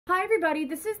Hi everybody,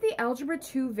 this is the Algebra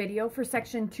 2 video for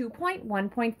section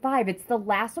 2.1.5. It's the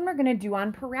last one we're going to do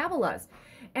on parabolas.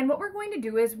 And what we're going to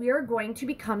do is we are going to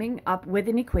be coming up with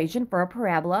an equation for a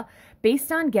parabola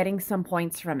based on getting some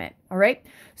points from it. All right,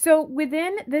 so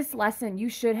within this lesson, you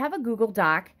should have a Google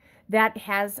Doc that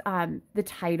has the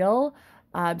title,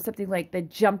 something like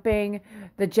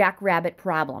the jackrabbit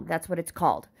problem. That's what it's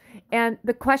called. And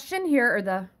the question here, or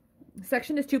the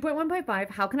section is 2.1.5,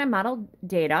 how can I model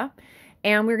data?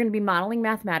 And we're going to be modeling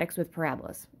mathematics with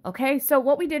parabolas. Okay, so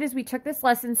what we did is we took this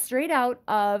lesson straight out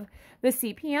of the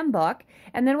CPM book.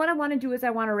 And then what I want to do is I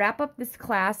want to wrap up this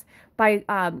class by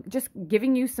just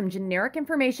giving you some generic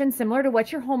information similar to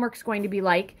what your homework's going to be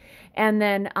like, and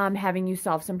then having you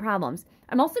solve some problems.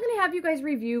 I'm also going to have you guys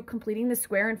review completing the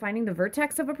square and finding the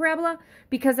vertex of a parabola,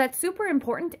 because that's super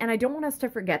important and I don't want us to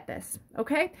forget this.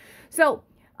 Okay, so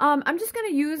I'm just going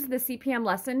to use the CPM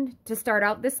lesson to start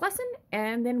out this lesson,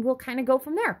 and then we'll kind of go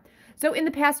from there. So in the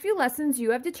past few lessons,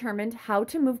 you have determined how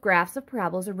to move graphs of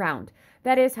parabolas around.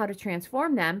 That is, how to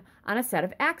transform them on a set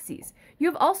of axes. You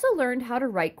have also learned how to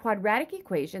write quadratic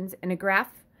equations in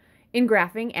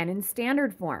graphing and in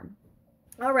standard form.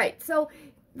 All right, so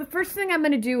the first thing I'm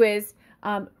going to do is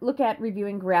look at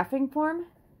reviewing graphing form.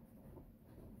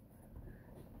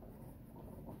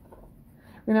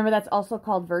 Remember, that's also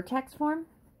called vertex form.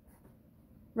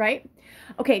 Right?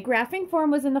 Okay, graphing form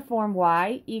was in the form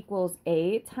y equals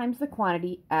a times the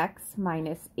quantity x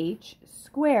minus h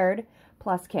squared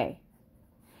plus k.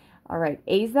 All right,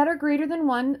 a's that are greater than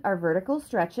 1 are vertical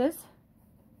stretches.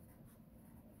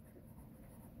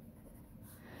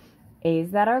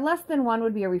 A's that are less than 1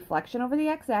 would be a reflection over the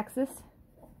x-axis.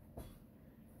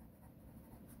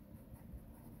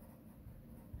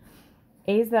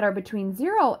 A's that are between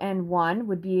 0 and 1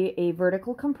 would be a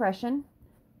vertical compression.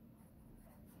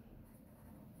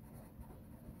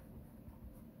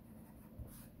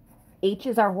 H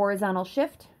is our horizontal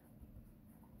shift.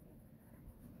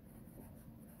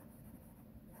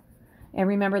 And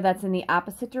remember, that's in the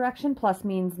opposite direction. Plus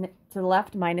means to the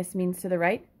left, minus means to the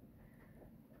right.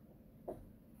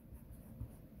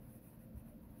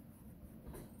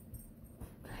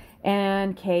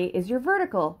 And K is your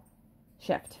vertical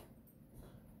shift.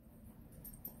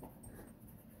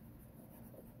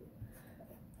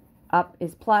 Up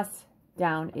is plus,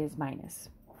 down is minus.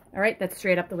 All right, that's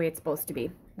straight up the way it's supposed to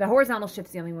be. The horizontal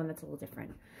shift's the only one that's a little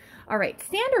different. All right,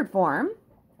 standard form.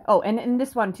 Oh, and in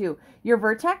this one too, your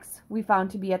vertex we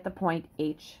found to be at the point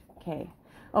HK.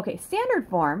 Okay, standard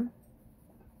form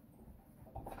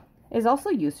is also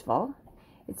useful.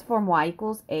 It's form y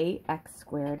equals ax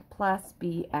squared plus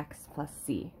bx plus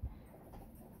c.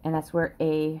 And that's where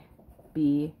a,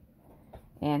 b,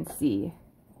 and c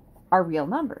are real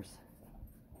numbers.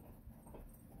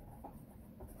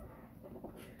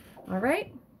 All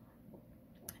right.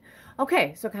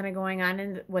 Okay, so kind of going on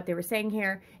in what they were saying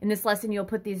here. In this lesson, you'll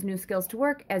put these new skills to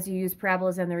work as you use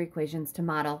parabolas and their equations to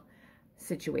model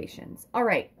situations. All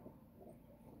right.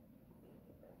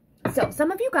 So some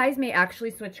of you guys may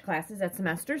actually switch classes that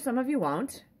semester. Some of you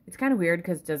won't. It's kind of weird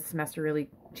because does the semester really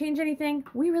change anything?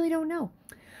 We really don't know.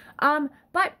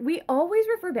 But we always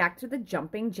refer back to the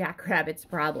jumping jackrabbits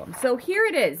problem. So here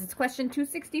it is. It's question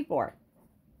 264.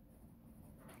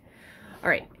 All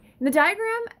right. In the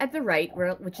diagram at the right,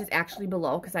 which is actually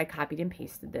below because I copied and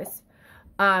pasted this,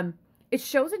 it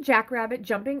shows a jackrabbit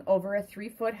jumping over a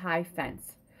 3-foot-high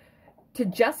fence. To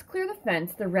just clear the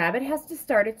fence, the rabbit has to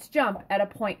start its jump at a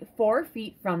point 4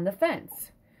 feet from the fence.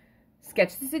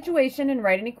 Sketch the situation and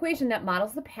write an equation that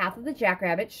models the path of the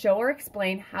jackrabbit. Show or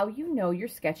explain how you know your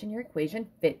sketch and your equation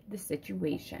fit the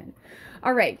situation.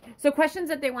 All right, so questions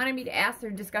that they wanted me to ask,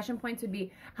 their discussion points would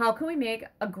be, how can we make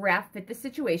a graph fit the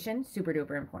situation? Super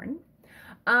duper important.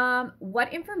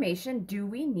 What information do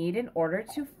we need in order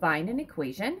to find an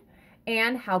equation?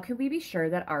 And how can we be sure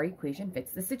that our equation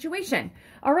fits the situation?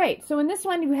 All right, so in this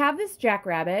one, you have this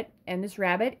jackrabbit, and this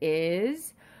rabbit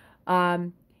is...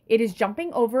 it is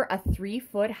jumping over a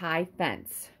 3-foot-high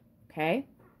fence, okay?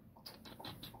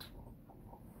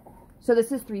 So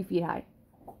this is 3 feet high.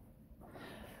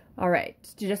 All right,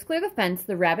 to just clear the fence,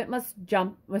 the rabbit must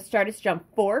start its jump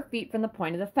 4 feet from the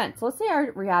point of the fence. So let's say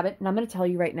our rabbit, and I'm going to tell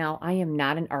you right now, I am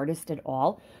not an artist at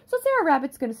all. So let's say our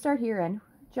rabbit's going to start here and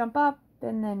jump up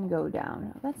and then go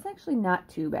down. That's actually not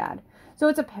too bad. So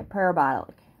it's a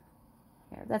parabolic.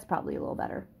 Here, that's probably a little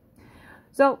better.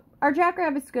 So our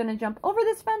jackrabbit's going to jump over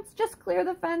this fence, just clear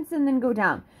the fence, and then go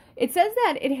down. It says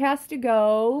that it has to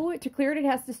go, to clear it, it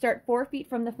has to start 4 feet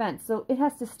from the fence. So it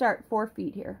has to start 4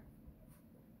 feet here.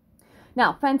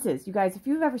 Now, fences. You guys, if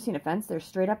you've ever seen a fence, they're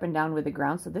straight up and down with the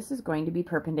ground. So this is going to be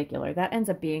perpendicular. That ends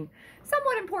up being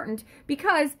somewhat important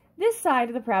because this side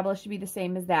of the parabola should be the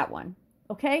same as that one.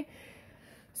 Okay?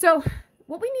 So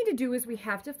what we need to do is we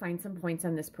have to find some points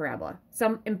on this parabola.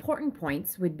 Some important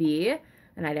points would be,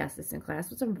 and I'd ask this in class,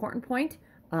 what's an important point?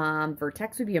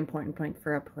 Vertex would be an important point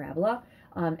for a parabola.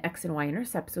 X and Y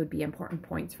intercepts would be important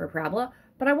points for a parabola.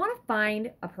 But I want to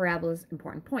find a parabola's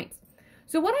important points.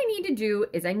 So what I need to do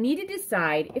is I need to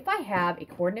decide if I have a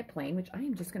coordinate plane, which I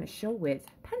am just going to show with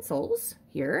pencils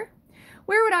here,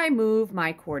 where would I move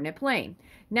my coordinate plane?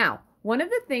 Now, one of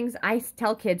the things I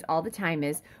tell kids all the time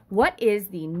is, what is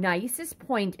the nicest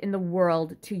point in the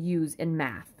world to use in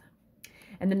math?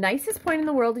 And the nicest point in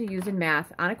the world to use in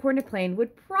math on a coordinate plane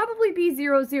would probably be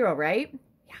 0, 0, right?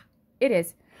 Yeah, it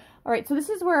is. All right, so this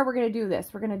is where we're going to do this.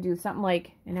 We're going to do something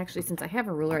like, and actually since I have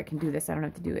a ruler, I can do this. I don't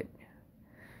have to do it.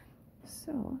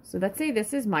 So let's say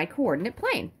this is my coordinate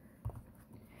plane.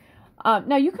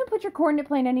 Now you can put your coordinate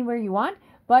plane anywhere you want,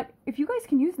 but if you guys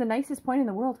can use the nicest point in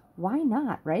the world, why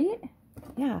not, right?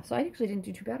 Yeah, so I actually didn't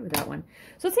do too bad with that one.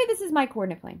 So let's say this is my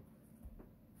coordinate plane.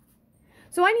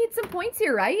 So I need some points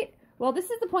here, right? Well,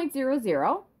 this is the point 0,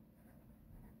 0.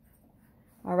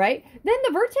 All right. Then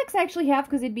the vertex I actually have,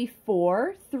 because it'd be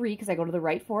 4, 3, because I go to the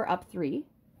right 4, up 3.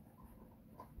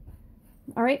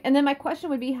 All right. And then my question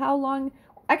would be how long,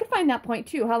 I could find that point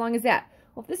too. How long is that?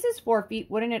 Well, if this is 4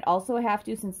 feet, wouldn't it also have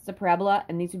to, since it's a parabola,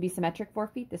 and these would be symmetric 4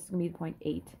 feet, this is going to be the point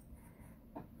 8,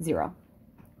 0.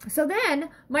 So then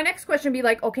my next question would be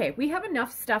like, okay, we have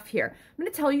enough stuff here. I'm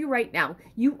going to tell you right now,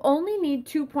 you only need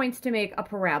 2 points to make a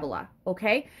parabola,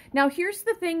 okay? Now here's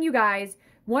the thing, you guys.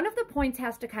 One of the points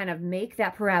has to kind of make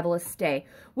that parabola stay.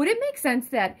 Would it make sense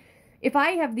that if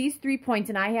I have these 3 points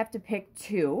and I have to pick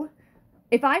 2,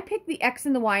 if I pick the x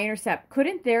and the y-intercept,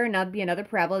 couldn't there not be another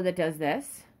parabola that does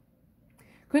this?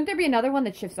 Couldn't there be another one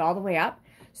that shifts all the way up?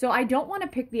 So I don't want to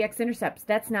pick the x-intercepts.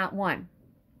 That's not one.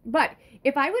 But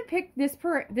if I would pick this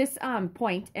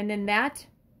point and then that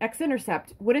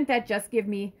x-intercept, wouldn't that just give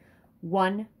me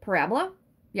one parabola?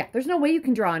 Yeah, there's no way you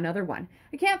can draw another one.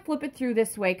 I can't flip it through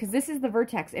this way because this is the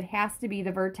vertex. It has to be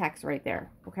the vertex right there,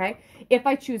 okay? If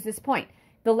I choose this point.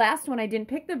 The last one, I didn't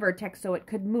pick the vertex, so it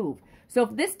could move. So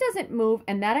if this doesn't move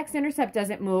and that x-intercept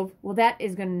doesn't move, well, that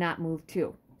is going to not move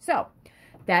too. So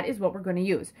that is what we're going to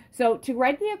use. So to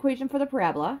write the equation for the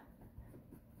parabola,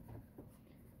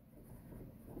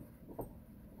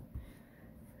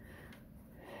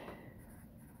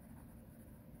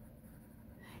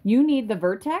 you need the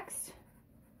vertex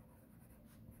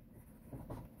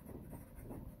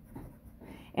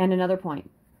and another point.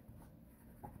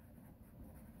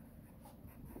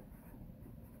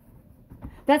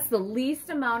 That's the least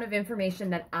amount of information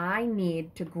that I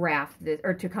need to graph this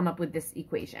or to come up with this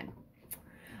equation.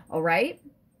 All right.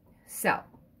 So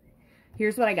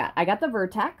here's what I got. I got the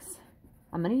vertex.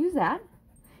 I'm going to use that.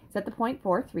 It's at the point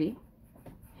 4, 3.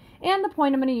 And the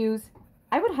point I'm going to use,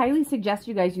 I would highly suggest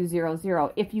you guys use 0,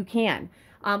 0 if you can.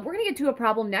 We're going to get to a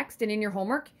problem next, and in your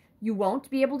homework, you won't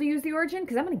be able to use the origin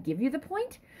because I'm going to give you the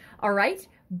point. All right.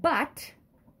 But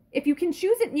if you can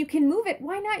choose it and you can move it,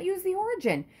 why not use the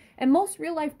origin? And most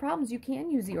real life problems, you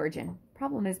can use the origin.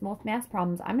 Problem is, most math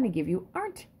problems I'm going to give you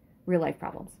aren't real life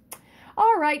problems.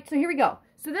 All right, so here we go.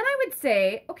 So then I would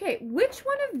say, okay, which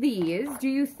one of these do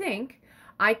you think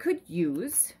I could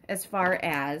use as far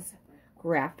as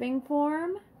graphing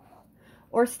form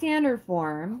or standard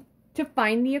form to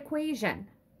find the equation?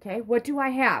 Okay, what do I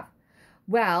have?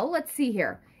 Well, let's see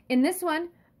here. In this one,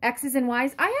 x's and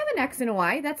y's, I have an x and a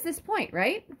y. That's this point,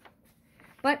 right?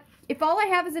 But if all I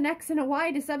have is an x and a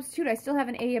y to substitute, I still have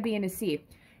an a b, and a c.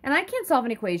 And I can't solve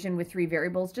an equation with 3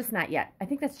 variables, just not yet. I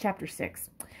think that's chapter 6.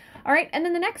 All right, and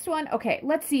then the next one, okay,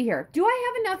 let's see here. Do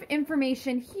I have enough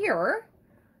information here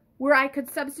where I could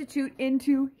substitute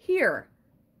into here?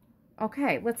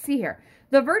 Okay, let's see here.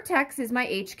 The vertex is my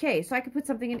hk, so I could put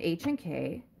something in h and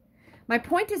k. My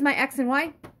point is my x and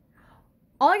y.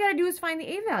 All I got to do is find the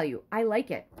a value. I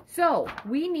like it. So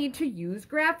we need to use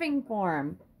graphing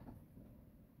form.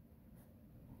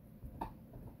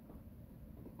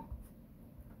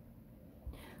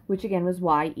 Which again was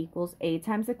y equals a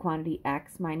times the quantity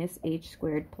x minus h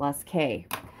squared plus k.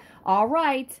 All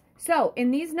right, so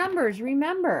in these numbers,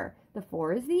 remember, the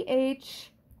 4 is the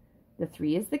h, the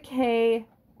 3 is the k,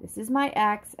 this is my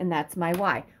x, and that's my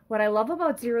y. What I love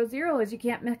about 0, 0 is you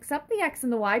can't mix up the x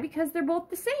and the y because they're both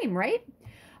the same, right?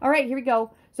 All right, here we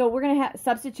go. So we're going to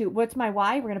substitute. What's my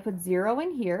y? We're going to put 0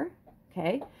 in here,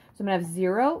 okay? So I'm going to have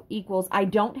 0 equals, I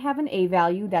don't have an a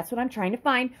value. That's what I'm trying to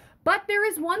find. But there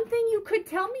is one thing you could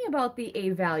tell me about the a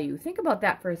value. Think about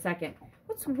that for a second.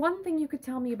 What's one thing you could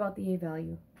tell me about the a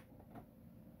value?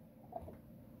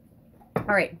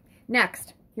 All right,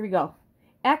 next, here we go.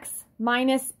 X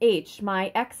minus h,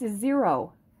 my x is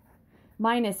 0,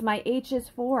 minus my h is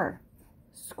 4,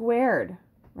 squared,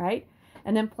 right?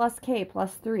 And then plus k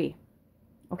plus 3.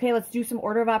 Okay, let's do some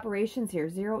order of operations here.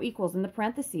 0 equals, in the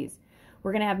parentheses,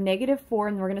 we're going to have -4,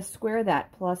 and we're going to square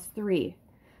that, plus 3.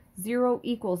 0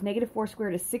 equals -4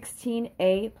 squared is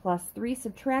 16a plus 3.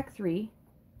 Subtract 3.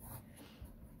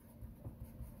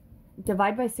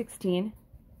 Divide by 16.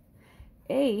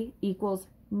 A equals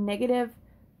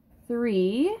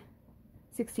 -3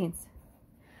 sixteenths.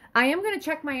 I am going to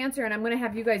check my answer, and I'm going to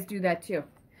have you guys do that too.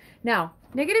 Now,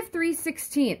 -3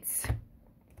 sixteenths.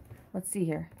 Let's see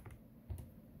here.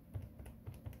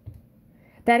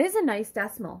 That is a nice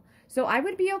decimal. So I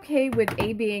would be okay with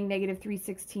A being -3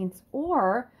 sixteenths,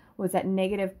 or was that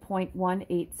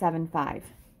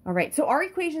 -0.1875? All right, so our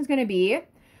equation is going to be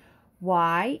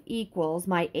y equals,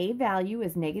 my A value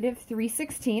is -3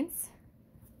 sixteenths,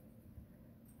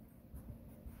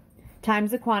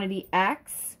 times the quantity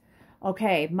x,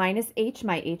 okay, minus h,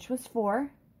 my h was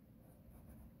 4,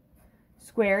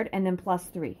 squared, and then plus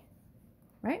 3,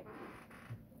 right?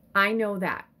 I know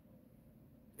that.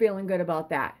 Feeling good about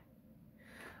that.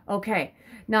 Okay,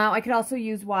 now I could also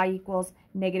use y equals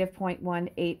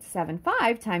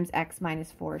 -0.1875 times x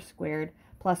minus 4 squared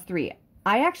plus 3.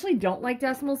 I actually don't like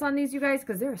decimals on these, you guys,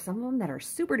 because there are some of them that are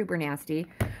super duper nasty.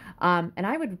 And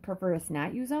I would prefer us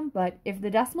not use them, but if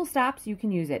the decimal stops, you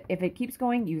can use it. If it keeps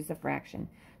going, use the fraction.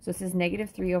 So this is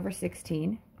 -3 over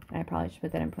 16. I probably should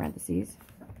put that in parentheses.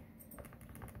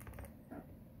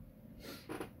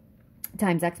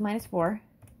 Times x minus 4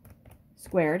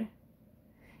 squared,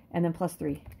 and then plus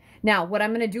 3. Now, what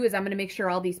I'm going to do is I'm going to make sure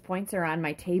all these points are on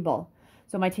my table.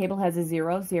 So my table has a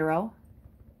 0, 0,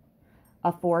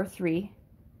 a 4, 3,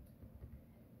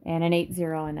 and an 8,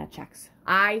 0, and that checks.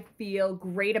 I feel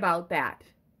great about that.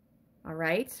 All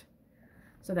right?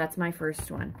 So that's my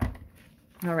first one.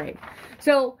 All right.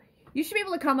 So you should be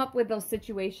able to come up with those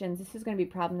situations. This is going to be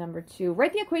problem number 2.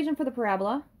 Write the equation for the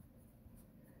parabola.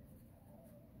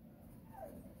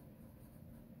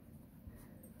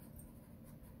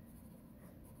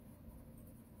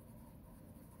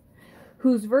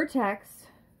 Whose vertex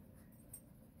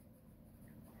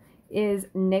is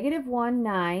 -1,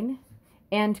 9,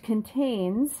 and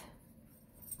contains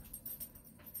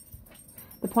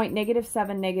the point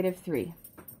 -7, -3.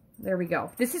 There we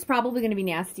go. This is probably going to be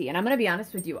nasty, and I'm going to be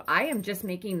honest with you. I am just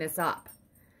making this up.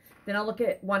 Then I'll look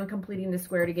at one completing the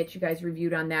square to get you guys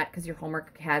reviewed on that, because your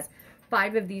homework has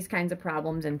 5 of these kinds of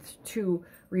problems and 2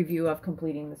 review of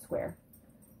completing the square.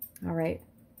 All right.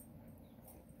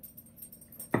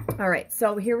 All right,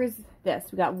 so here is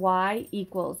this. We got y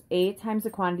equals a times the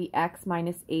quantity x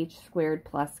minus h squared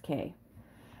plus k.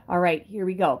 All right, here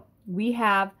we go. We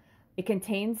have, it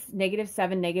contains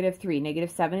 -7, -3.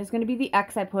 -7 is going to be the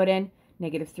x I put in.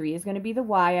 -3 is going to be the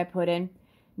y I put in.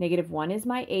 -1 is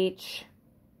my h.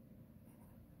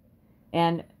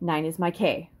 And 9 is my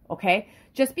k, okay?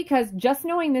 Just because, just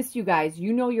knowing this, you guys,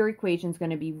 you know your equation is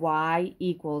going to be y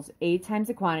equals a times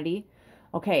the quantity.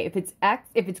 Okay, if it's x,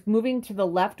 if it's moving to the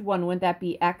left one, wouldn't that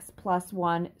be x plus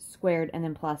 1 squared and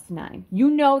then plus 9? You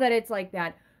know that it's like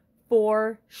that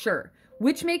for sure,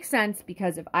 which makes sense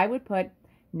because if I would put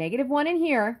 -1 in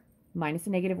here, minus a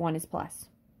 -1 is plus.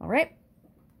 All right?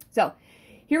 So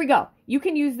here we go. You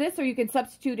can use this or you can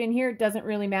substitute in here. It doesn't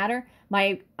really matter.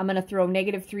 I'm going to throw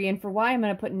 -3 in for y. I'm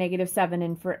going to put -7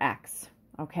 in for x.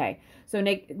 Okay, so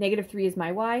 -3 is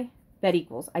my y. That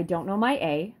equals, I don't know my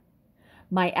a.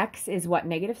 My x is what?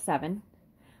 -7.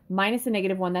 Minus a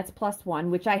 -1, that's plus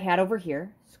 1, which I had over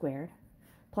here, squared.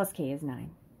 Plus k is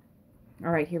 9.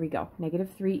 All right, here we go.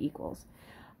 -3 equals.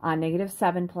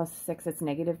 -7 plus 6, it's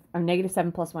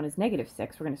 -7 plus 1 is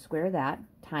 -6. We're going to square that,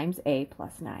 times a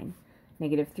plus 9.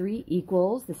 -3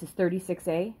 equals, this is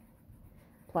 36a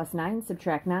plus 9,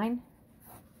 subtract 9.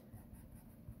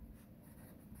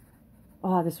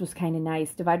 Oh, this was kind of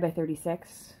nice. Divide by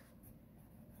 36.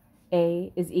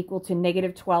 A is equal to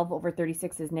 -12 over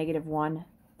 36 is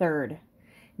 -1/3.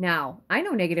 Now, I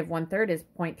know -1/3 is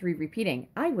 0.3 repeating.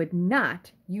 I would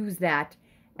not use that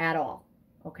at all,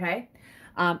 okay?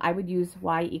 I would use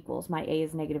y equals, my a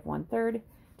is -1/3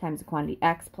 times the quantity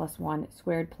x plus 1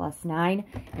 squared plus 9.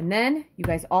 And then you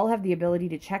guys all have the ability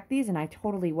to check these, and I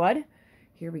totally would.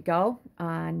 Here we go.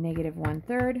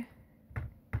 -1/3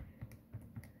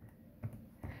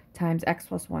 times x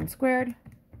plus 1 squared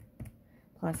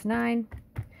plus 9.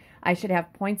 I should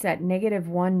have points at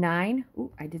 -1, 9.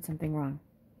 Ooh, I did something wrong.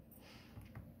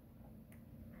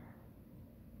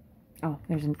 Oh,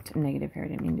 there's a negative here. I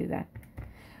didn't mean to do that.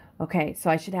 Okay,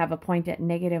 so I should have a point at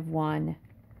 -1,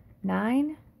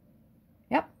 9,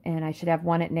 Yep, and I should have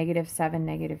 1 at -7,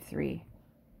 -3.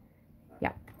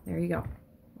 Yep, there you go.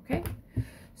 Okay,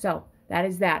 so that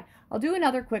is that. I'll do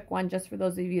another quick one just for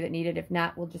those of you that need it. If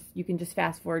not, you can just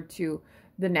fast forward to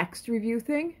the next review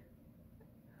thing.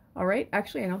 All right,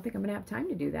 actually, I don't think I'm gonna have time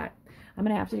to do that. I'm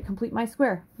gonna have to complete my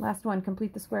square. Last one,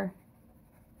 complete the square.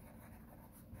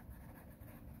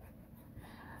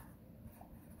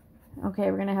 Okay,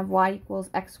 we're gonna have y equals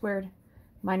x squared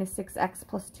minus 6x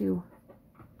plus 2.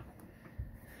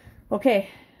 Okay,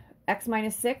 x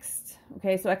minus 6.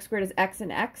 Okay, so x squared is x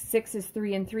and x. 6 is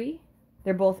 3 and 3.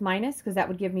 They're both minus because that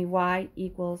would give me y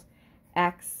equals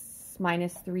x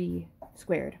minus 3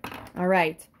 squared. All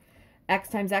right, x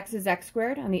times x is x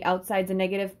squared. On the outside's a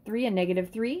 -3 and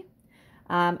 -3.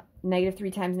 -3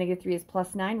 times -3 is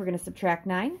plus 9. We're going to subtract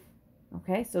 9.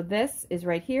 Okay, so this is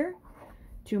right here.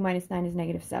 2 minus 9 is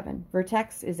 -7.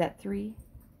 Vertex is at 3,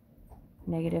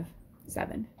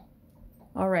 -7.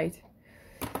 All right.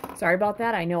 Sorry about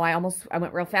that. I know I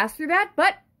went real fast through that,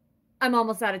 but I'm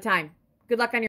almost out of time. Good luck on your